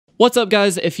What's up,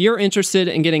 guys? If you're interested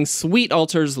in getting sweet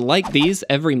altars like these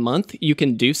every month, you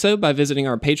can do so by visiting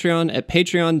our Patreon at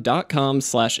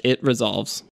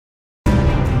patreon.com/itresolves.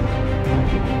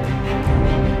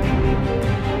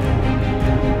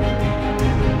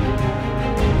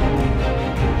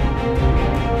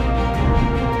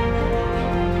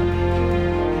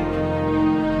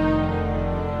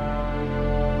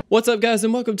 What's up, guys,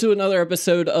 and welcome to another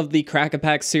episode of the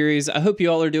Crack-A-Pack series. I hope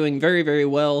you all are doing very, very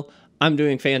well. I'm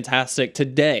doing fantastic.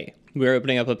 Today, we're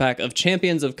opening up a pack of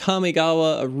Champions of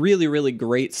Kamigawa, a really, really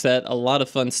great set. A lot of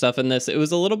fun stuff in this. It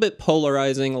was a little bit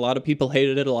polarizing. A lot of people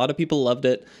hated it. A lot of people loved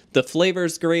it. The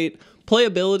flavor's great.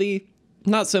 Playability,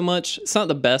 not so much. It's not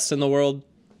the best in the world.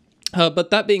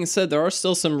 But that being said, there are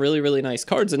still some really, really nice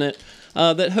cards in it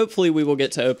that hopefully we will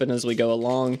get to open as we go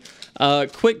along.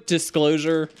 Quick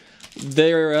disclosure.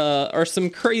 There are some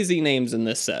crazy names in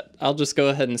this set. I'll just go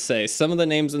ahead and say some of the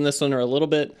names in this one are a little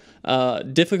bit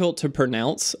difficult to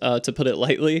pronounce, to put it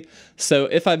lightly. So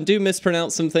if I do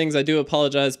mispronounce some things, I do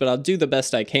apologize, but I'll do the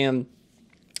best I can.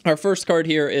 Our first card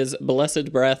here is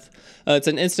Blessed Breath. It's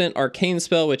an instant arcane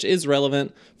spell, which is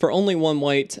relevant. For only 1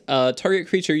 white, target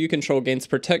creature you control gains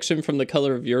protection from the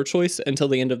color of your choice until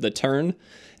the end of the turn.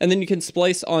 And then you can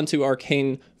splice onto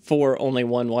arcane for only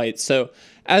 1 white. So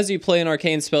as you play an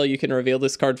arcane spell, you can reveal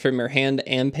this card from your hand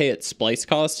and pay its splice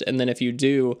cost. And then if you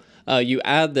do, you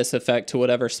add this effect to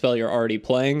whatever spell you're already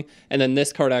playing. And then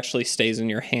this card actually stays in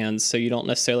your hands, so you don't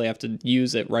necessarily have to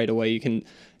use it right away. You can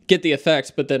get the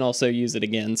effect, but then also use it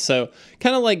again. So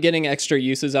kind of like getting extra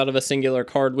uses out of a singular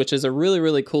card, which is a really,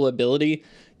 really cool ability.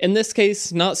 In this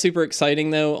case, not super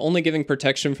exciting though. Only giving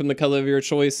protection from the color of your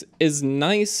choice is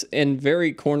nice in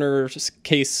very corner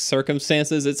case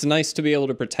circumstances. It's nice to be able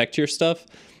to protect your stuff,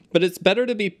 but it's better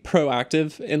to be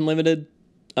proactive in limited,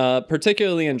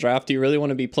 particularly in draft. You really want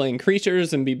to be playing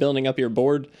creatures and be building up your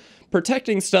board.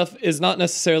 Protecting stuff is not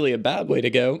necessarily a bad way to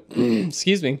go,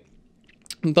 excuse me,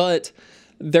 but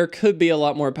there could be a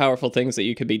lot more powerful things that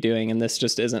you could be doing, and this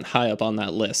just isn't high up on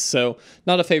that list. So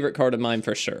not a favorite card of mine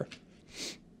for sure.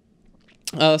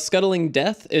 Scuttling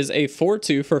Death is a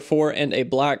 4/2 for 4 and a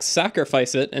black.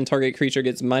 Sacrifice it, and target creature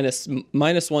gets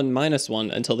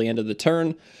 -1/-1 until the end of the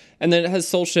turn. And then it has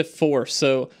Soul Shift 4,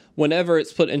 so whenever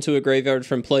it's put into a graveyard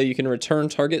from play, you can return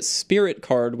target spirit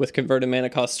card with converted mana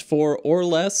cost 4 or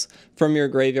less from your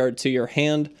graveyard to your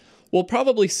hand. We'll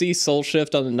probably see Soul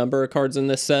Shift on a number of cards in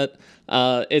this set.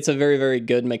 It's a very, very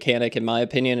good mechanic in my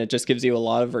opinion. It just gives you a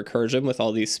lot of recursion with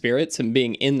all these spirits, and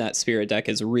being in that spirit deck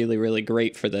is really, really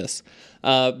great for this.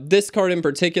 This card in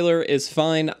particular is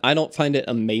fine. I don't find it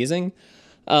amazing.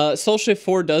 Soul Shift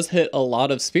 4 does hit a lot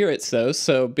of spirits though,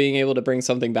 so being able to bring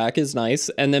something back is nice,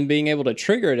 and then being able to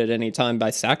trigger it at any time by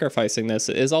sacrificing this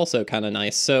is also kind of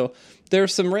nice. So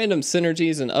there's some random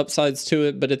synergies and upsides to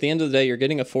it, but at the end of the day, you're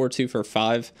getting a 4/2 for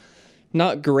 5.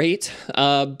 Not great,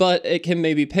 but it can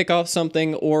maybe pick off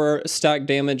something or stack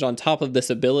damage on top of this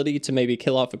ability to maybe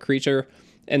kill off a creature.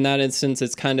 In that instance,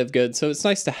 it's kind of good. So it's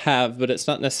nice to have, but it's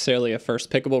not necessarily a first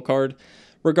pickable card.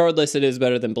 Regardless, it is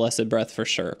better than Blessed Breath for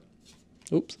sure.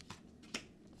 Oops.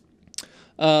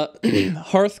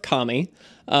 Hearth Kami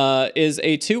is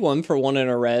a 2/1 for 1 and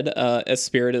a red, a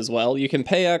spirit as well. You can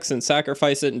pay X and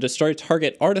sacrifice it and destroy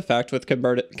target artifact with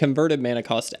converted mana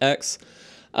cost X.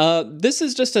 This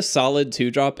is just a solid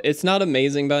 2-drop. It's not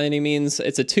amazing by any means.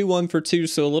 It's a 2/1 for 2,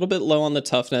 so a little bit low on the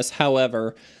toughness.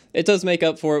 However, it does make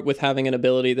up for it with having an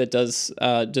ability that does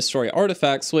destroy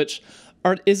artifacts, which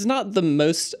is not the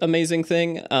most amazing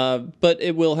thing, but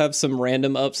it will have some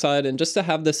random upside, and just to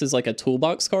have this as like a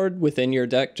toolbox card within your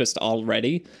deck just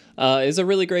already is a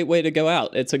really great way to go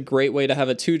out. It's a great way to have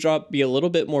a 2-drop be a little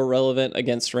bit more relevant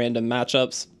against random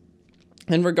matchups,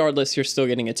 and regardless, you're still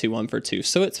getting a 2/1 for 2,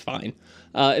 so it's fine.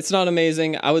 It's not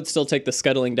amazing. I would still take the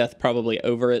Scuttling Death probably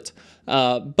over it,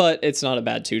 but it's not a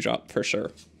bad 2-drop for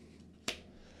sure.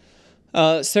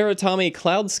 Saratami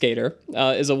Cloud Skater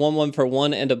is a 1/1 for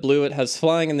 1 and a blue. It has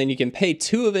flying, and then you can pay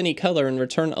 2 of any color and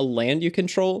return a land you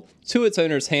control to its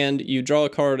owner's hand. You draw a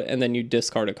card, and then you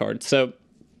discard a card. So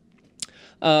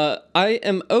I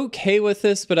am okay with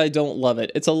this, but I don't love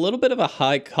it. It's a little bit of a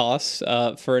high cost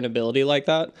for an ability like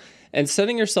that. And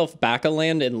setting yourself back a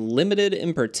land in limited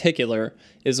in particular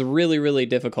is really, really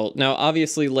difficult. Now,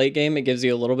 obviously, late game, it gives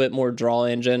you a little bit more draw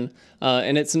engine,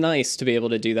 and it's nice to be able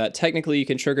to do that. Technically, you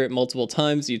can trigger it multiple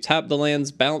times. You tap the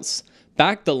lands, bounce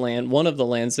back the land, one of the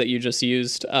lands that you just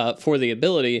used for the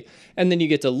ability, and then you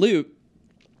get to loot.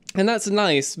 And that's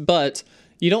nice, but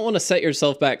you don't want to set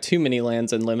yourself back too many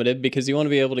lands in limited because you want to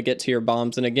be able to get to your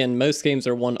bombs. And again, most games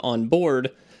are 1 on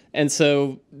board, And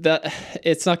so that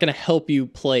it's not going to help you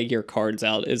play your cards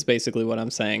out is basically what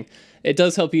I'm saying. It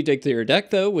does help you dig through your deck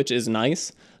though, which is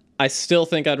nice. I still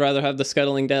think I'd rather have the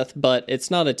Scuttling Death, but it's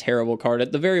not a terrible card.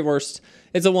 At the very worst,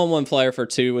 it's a 1/1 flyer for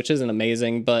 2, which isn't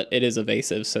amazing, but it is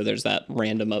evasive, so there's that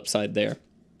random upside there.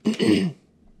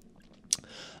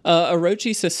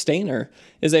 Orochi Sustainer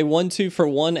is a 1/2 for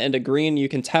 1 and a green. You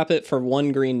can tap it for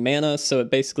 1 green mana, so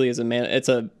it basically is it's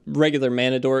a regular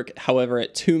mana dork, however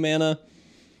at 2 mana.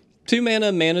 2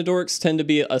 mana mana dorks tend to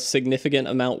be a significant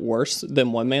amount worse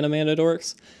than 1 mana mana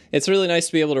dorks. It's really nice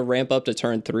to be able to ramp up to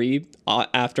turn 3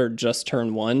 after just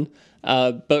turn 1,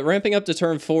 but ramping up to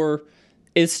turn 4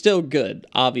 is still good,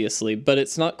 obviously, but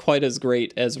it's not quite as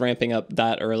great as ramping up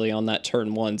that early on that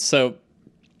turn 1. So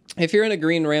if you're in a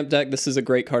green ramp deck, this is a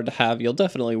great card to have. You'll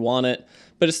definitely want it,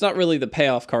 but it's not really the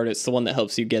payoff card. It's the one that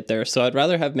helps you get there. So I'd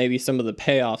rather have maybe some of the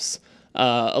payoffs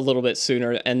a little bit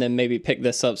sooner, and then maybe pick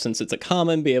this up since it's a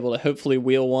common, be able to hopefully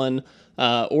wheel 1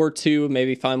 or 2,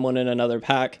 maybe find 1 in another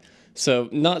pack. So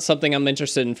not something I'm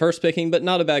interested in first picking, but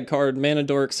not a bad card. Mana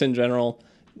dorks in general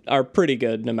are pretty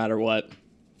good no matter what.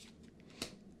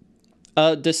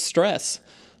 Distress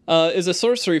is a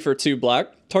sorcery for 2 black.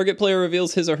 Target player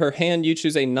reveals his or her hand. You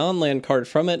choose a non-land card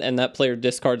from it, and that player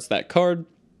discards that card.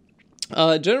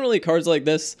 Generally, cards like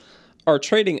this are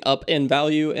trading up in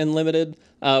value in Limited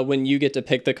when you get to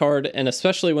pick the card, and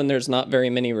especially when there's not very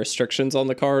many restrictions on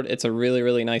the card, it's a really,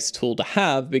 really nice tool to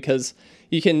have because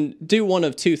you can do one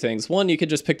of 2 things. One, you could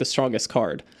just pick the strongest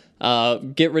card.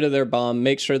 Get rid of their bomb,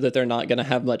 make sure that they're not going to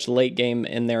have much late game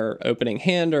in their opening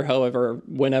hand or however,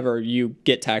 whenever you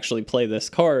get to actually play this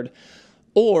card.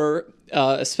 Or,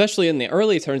 especially in the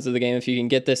early turns of the game, if you can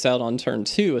get this out on turn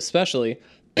 2 especially,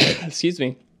 excuse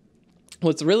me,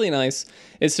 what's really nice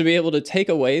is to be able to take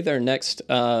away their next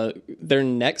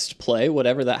play,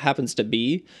 whatever that happens to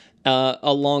be,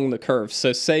 along the curve.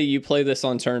 So say you play this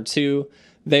on turn 2,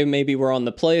 they maybe were on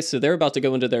the play, so they're about to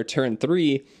go into their turn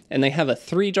 3, and they have a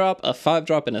 3-drop, a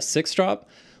 5-drop, and a 6-drop.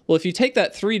 Well, if you take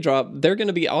that 3-drop, they're going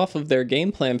to be off of their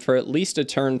game plan for at least a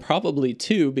turn, probably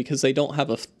 2, because they don't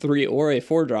have a 3 or a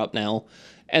 4-drop now.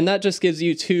 And that just gives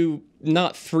you 2,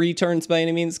 not free turns by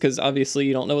any means, because obviously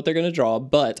you don't know what they're going to draw,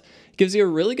 but gives you a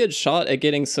really good shot at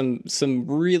getting some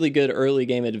really good early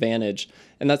game advantage.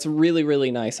 And that's really, really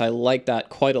nice. I like that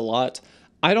quite a lot.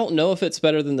 I don't know if it's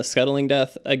better than the Scuttling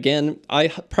Death. Again, I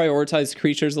prioritize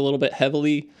creatures a little bit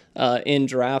heavily in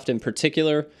draft in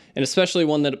particular, and especially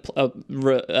one that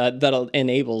that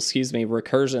enables,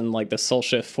 recursion, like the Soul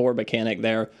Shift 4 mechanic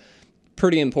there.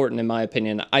 Pretty important in my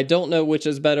opinion. I don't know which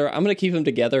is better. I'm going to keep them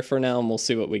together for now, and we'll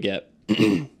see what we get.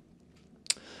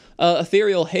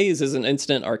 Ethereal Haze is an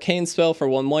instant arcane spell for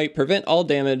 1 white. Prevent all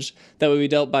damage that would be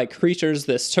dealt by creatures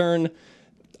this turn.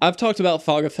 I've talked about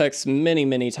fog effects many,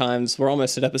 many times. We're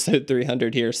almost at episode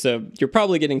 300 here, so you're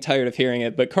probably getting tired of hearing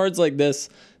it, but cards like this,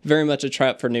 very much a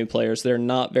trap for new players. They're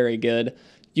not very good.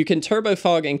 You can turbo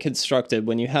fog in Constructed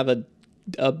when you have a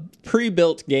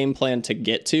pre-built game plan to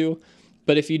get to,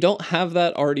 but if you don't have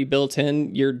that already built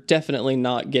in, you're definitely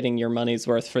not getting your money's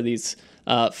worth for these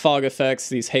fog effects,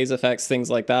 these haze effects,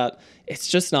 things like that. It's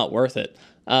just not worth it.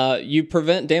 You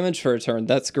prevent damage for a turn,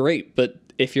 that's great, but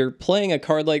if you're playing a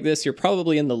card like this, you're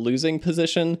probably in the losing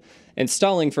position, and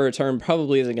stalling for a turn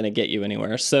probably isn't going to get you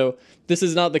anywhere. So this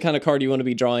is not the kind of card you want to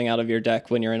be drawing out of your deck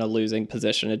when you're in a losing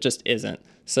position. It just isn't.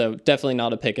 So definitely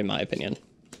not a pick in my opinion.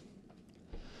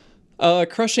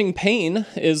 Crushing Pain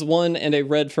is 1 and a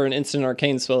red for an instant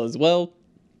arcane spell as well.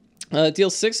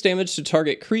 Deals 6 damage to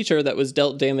target creature that was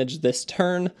dealt damage this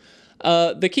turn.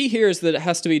 The key here is that it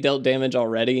has to be dealt damage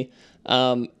already.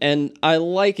 And I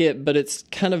like it, but it's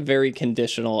kind of very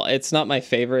conditional. It's not my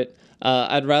favorite.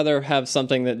 I'd rather have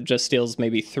something that just deals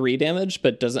maybe 3 damage,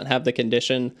 but doesn't have the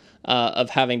condition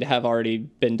of having to have already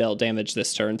been dealt damage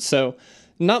this turn. So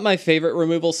not my favorite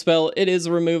removal spell. It is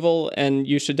removal, and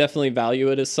you should definitely value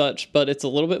it as such, but it's a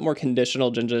little bit more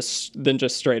conditional than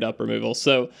just straight up removal.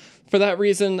 So for that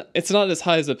reason, it's not as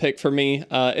high as a pick for me.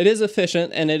 It is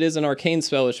efficient, and it is an arcane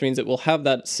spell, which means it will have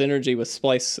that synergy with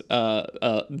Splice,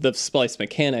 the Splice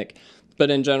mechanic,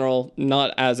 but in general,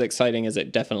 not as exciting as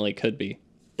it definitely could be.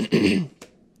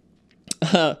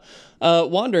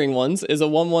 Wandering Ones is a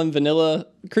 1/1 vanilla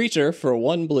creature for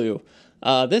 1 blue.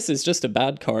 This is just a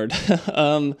bad card.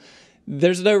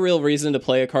 There's no real reason to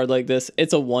play a card like this.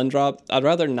 It's a 1-drop. I'd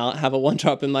rather not have a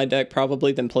 1-drop in my deck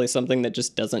probably than play something that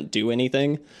just doesn't do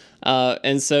anything.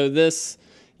 And so this,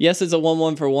 yes, it's a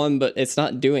 1/1 for 1, but it's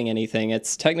not doing anything.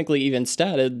 It's technically even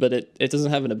statted, but it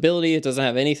doesn't have an ability. It doesn't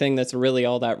have anything that's really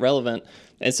all that relevant.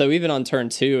 And so even on turn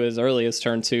 2, as early as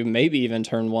turn 2, maybe even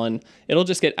turn 1, it'll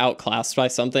just get outclassed by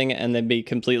something and then be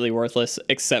completely worthless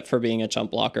except for being a chump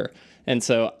blocker. And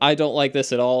so I don't like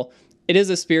this at all. It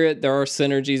is a spirit. There are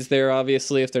synergies there,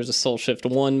 obviously. If there's a Soul Shift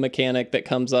 1 mechanic that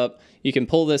comes up, you can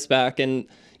pull this back and,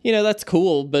 you know, that's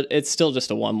cool, but it's still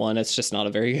just a 1/1. It's just not a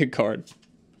very good card.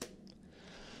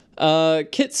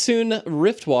 Kitsune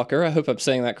Riftwalker, I hope I'm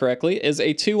saying that correctly, is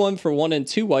a 2/1 for 1 and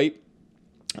 2 white.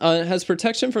 It has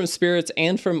protection from spirits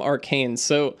and from arcanes,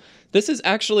 so this is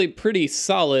actually pretty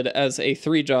solid as a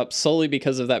 3-drop solely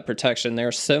because of that protection. There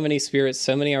are so many spirits,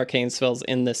 so many arcane spells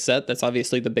in this set. That's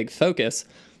obviously the big focus.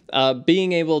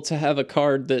 Being able to have a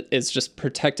card that is just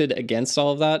protected against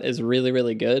all of that is really,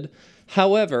 really good.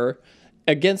 However,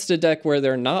 against a deck where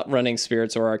they're not running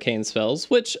spirits or arcane spells,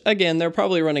 which again, they're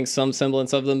probably running some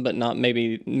semblance of them, but not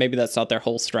maybe that's not their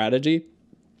whole strategy.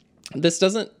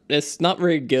 It's not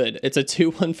very good. It's a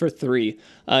 2/1 for 3.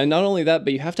 Not only that,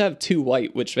 but you have to have 2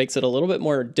 white, which makes it a little bit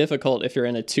more difficult if you're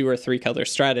in a 2 or 3 color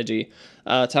strategy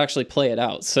to actually play it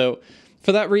out. So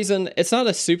for that reason, it's not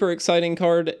a super exciting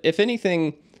card. If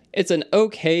anything, it's an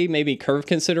okay, maybe curve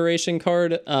consideration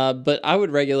card, but I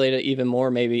would regulate it even more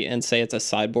maybe and say it's a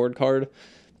sideboard card.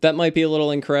 That might be a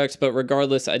little incorrect, but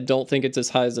regardless, I don't think it's as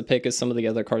high as a pick as some of the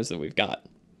other cards that we've got.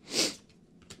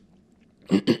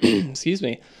 Excuse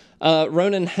me.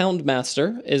 Ronin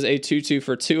Houndmaster is a 2/2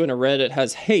 for 2 and a red. It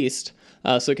has haste,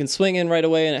 so it can swing in right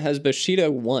away, and it has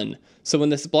Bushido 1. So when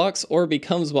this blocks or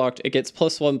becomes blocked, it gets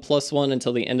 +1/+1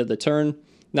 until the end of the turn.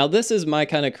 Now this is my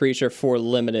kind of creature for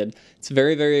limited. It's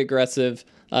very, very aggressive,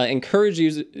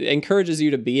 encourages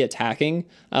you to be attacking,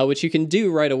 which you can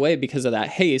do right away because of that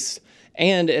haste,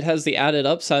 and it has the added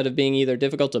upside of being either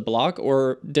difficult to block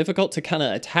or difficult to kind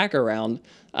of attack around,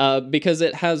 because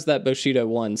it has that Bushido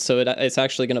 1, so it's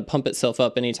actually going to pump itself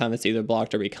up anytime it's either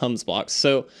blocked or becomes blocked.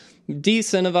 So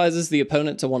de-incentivizes the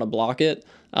opponent to want to block it,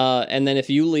 and then if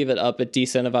you leave it up, it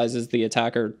de-incentivizes the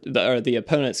attacker, or the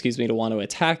opponent, excuse me, to want to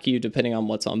attack you depending on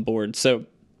what's on board. So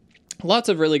lots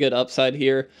of really good upside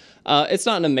here. It's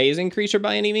not an amazing creature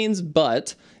by any means,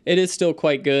 but it is still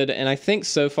quite good, and I think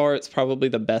so far it's probably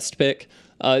the best pick.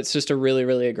 It's just a really,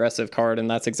 really aggressive card, and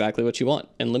that's exactly what you want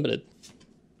in limited.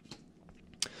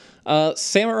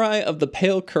 Samurai of the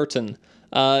Pale Curtain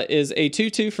is a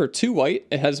 2/2 for 2 white.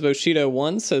 It has Bushido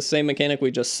 1, so same mechanic we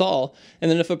just saw.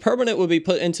 And then if a permanent would be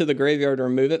put into the graveyard,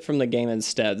 remove it from the game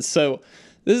instead. So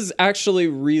this is actually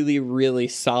really, really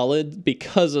solid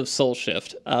because of Soul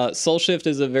Shift. Soul Shift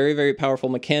is a very, very powerful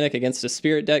mechanic against a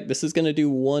spirit deck. This is going to do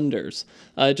wonders.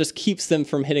 It just keeps them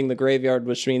from hitting the graveyard,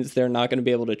 which means they're not going to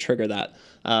be able to trigger that.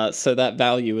 So that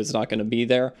value is not going to be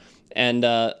there. And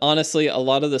honestly, a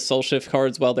lot of the Soul Shift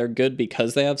cards, while they're good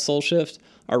because they have Soul Shift,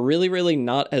 are really, really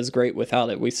not as great without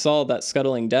it. We saw that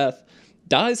Scuttling Death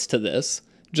dies to this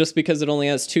just because it only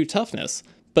has 2 toughness,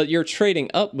 but you're trading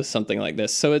up with something like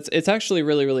this. So it's actually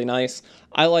really, really nice.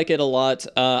 I like it a lot.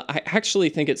 I actually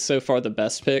think it's so far the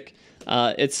best pick.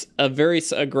 It's a very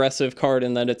aggressive card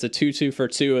in that it's a 2/2 for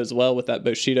 2 as well with that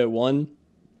Bushido 1.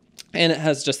 And it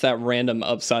has just that random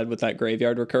upside with that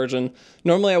graveyard recursion.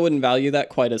 Normally I wouldn't value that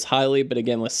quite as highly, but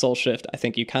again with Soul Shift, I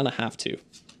think you kind of have to.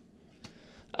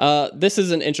 This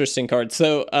is an interesting card.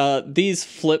 So these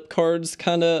flip cards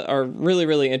kind of are really,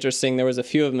 really interesting. There was a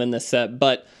few of them in this set,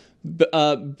 but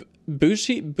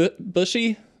Bushy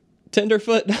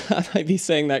Tenderfoot, I might be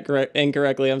saying that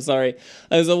incorrectly, I'm sorry.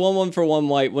 As a 1/1 for 1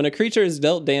 white, when a creature is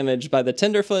dealt damage by the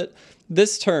Tenderfoot,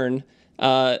 this turn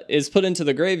is put into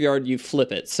the graveyard, you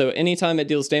flip it. So anytime it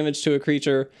deals damage to a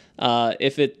creature,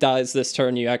 if it dies this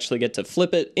turn, you actually get to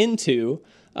flip it into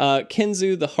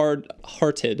Kenzu the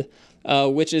Hard-Hearted,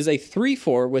 which is a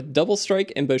 3/4 with Double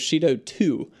Strike and Bushido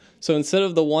 2. So instead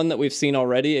of the 1 that we've seen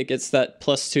already, it gets that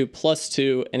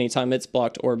 +2/+2 anytime it's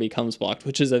blocked or becomes blocked,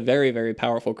 which is a very, very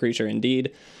powerful creature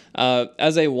indeed.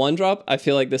 As a 1-drop, I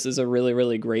feel like this is a really,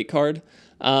 really great card.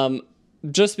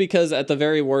 Just because at the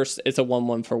very worst, it's a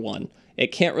 1/1 for 1.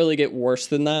 It can't really get worse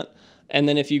than that. And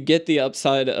then if you get the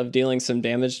upside of dealing some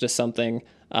damage to something,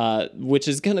 which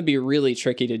is going to be really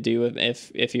tricky to do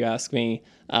if you ask me,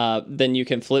 then you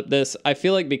can flip this. I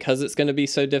feel like because it's going to be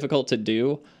so difficult to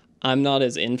do, I'm not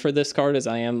as in for this card as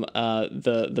I am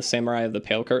the Samurai of the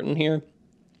Pale Curtain here.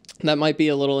 That might be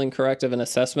a little incorrect of an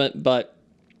assessment, but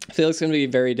I feel like it's going to be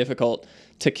very difficult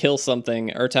to kill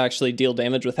something or to actually deal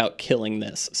damage without killing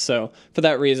this. So for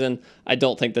that reason, I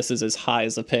don't think this is as high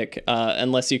as a pick,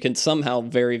 unless you can somehow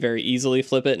very, very easily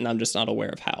flip it, and I'm just not aware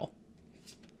of how.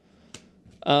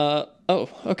 Oh,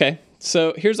 okay.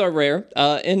 So here's our rare.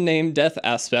 In name Death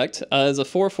Aspect is a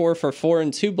 4/4 for 4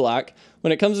 and 2 black.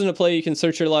 When it comes into play, you can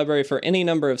search your library for any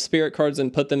number of spirit cards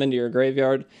and put them into your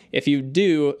graveyard. If you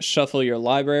do, shuffle your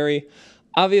library.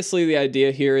 Obviously, the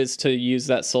idea here is to use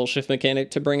that Soul Shift mechanic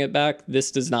to bring it back.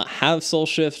 This does not have Soul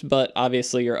Shift, but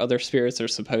obviously your other spirits are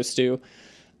supposed to.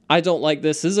 I don't like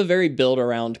this. This is a very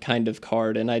build-around kind of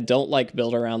card, and I don't like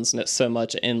build-arounds so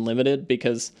much in Limited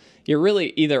because you're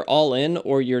really either all in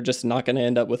or you're just not going to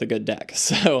end up with a good deck.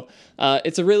 So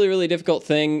it's a really, really difficult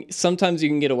thing. Sometimes you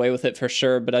can get away with it for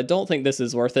sure, but I don't think this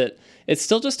is worth it. It's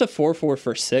still just a 4/4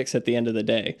 for 6 at the end of the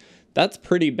day. That's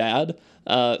pretty bad.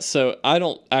 So I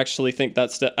don't actually think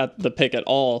that's the pick at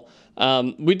all.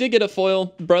 We did get a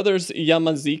foil. Brothers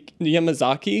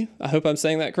Yamazaki, I hope I'm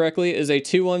saying that correctly, is a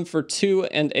 2/1 for 2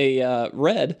 and a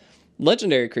red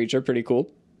legendary creature. Pretty cool.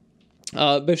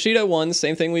 Bushido 1,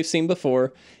 same thing we've seen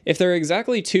before. If there are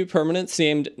exactly 2 permanents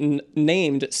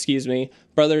named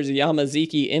Brothers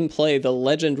Yamazaki in play, the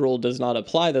legend rule does not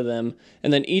apply to them,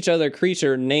 and then each other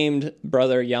creature named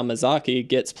Brother Yamazaki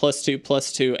gets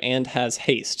 +2/+2 and has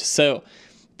haste. So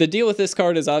the deal with this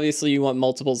card is obviously you want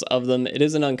multiples of them. It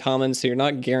is an uncommon, so you're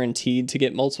not guaranteed to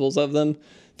get multiples of them.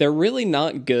 They're really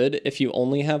not good if you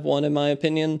only have one, in my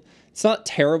opinion. It's not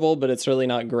terrible, but it's really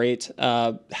not great.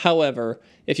 However,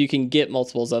 if you can get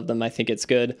multiples of them, I think it's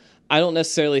good. I don't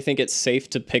necessarily think it's safe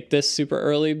to pick this super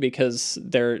early because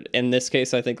in this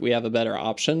case, I think we have a better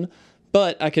option.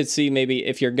 But I could see maybe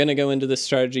if you're going to go into this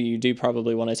strategy, you do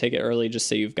probably want to take it early just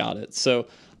so you've got it. So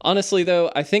honestly,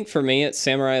 though, I think for me, it's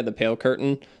Samurai of the Pale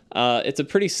Curtain. It's a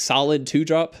pretty solid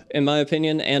 2-drop, in my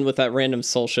opinion, and with that random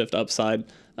Soul Shift upside,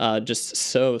 just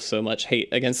so much hate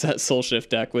against that Soul Shift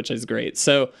deck, which is great.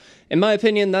 So in my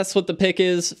opinion, that's what the pick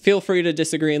is. Feel free to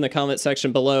disagree in the comment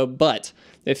section below, but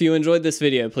if you enjoyed this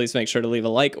video, please make sure to leave a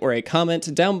like or a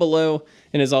comment down below.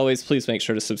 And as always, please make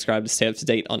sure to subscribe to stay up to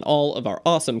date on all of our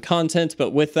awesome content.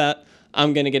 But with that,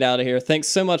 I'm going to get out of here. Thanks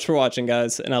so much for watching,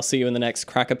 guys, and I'll see you in the next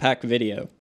Crack-A-Pack video.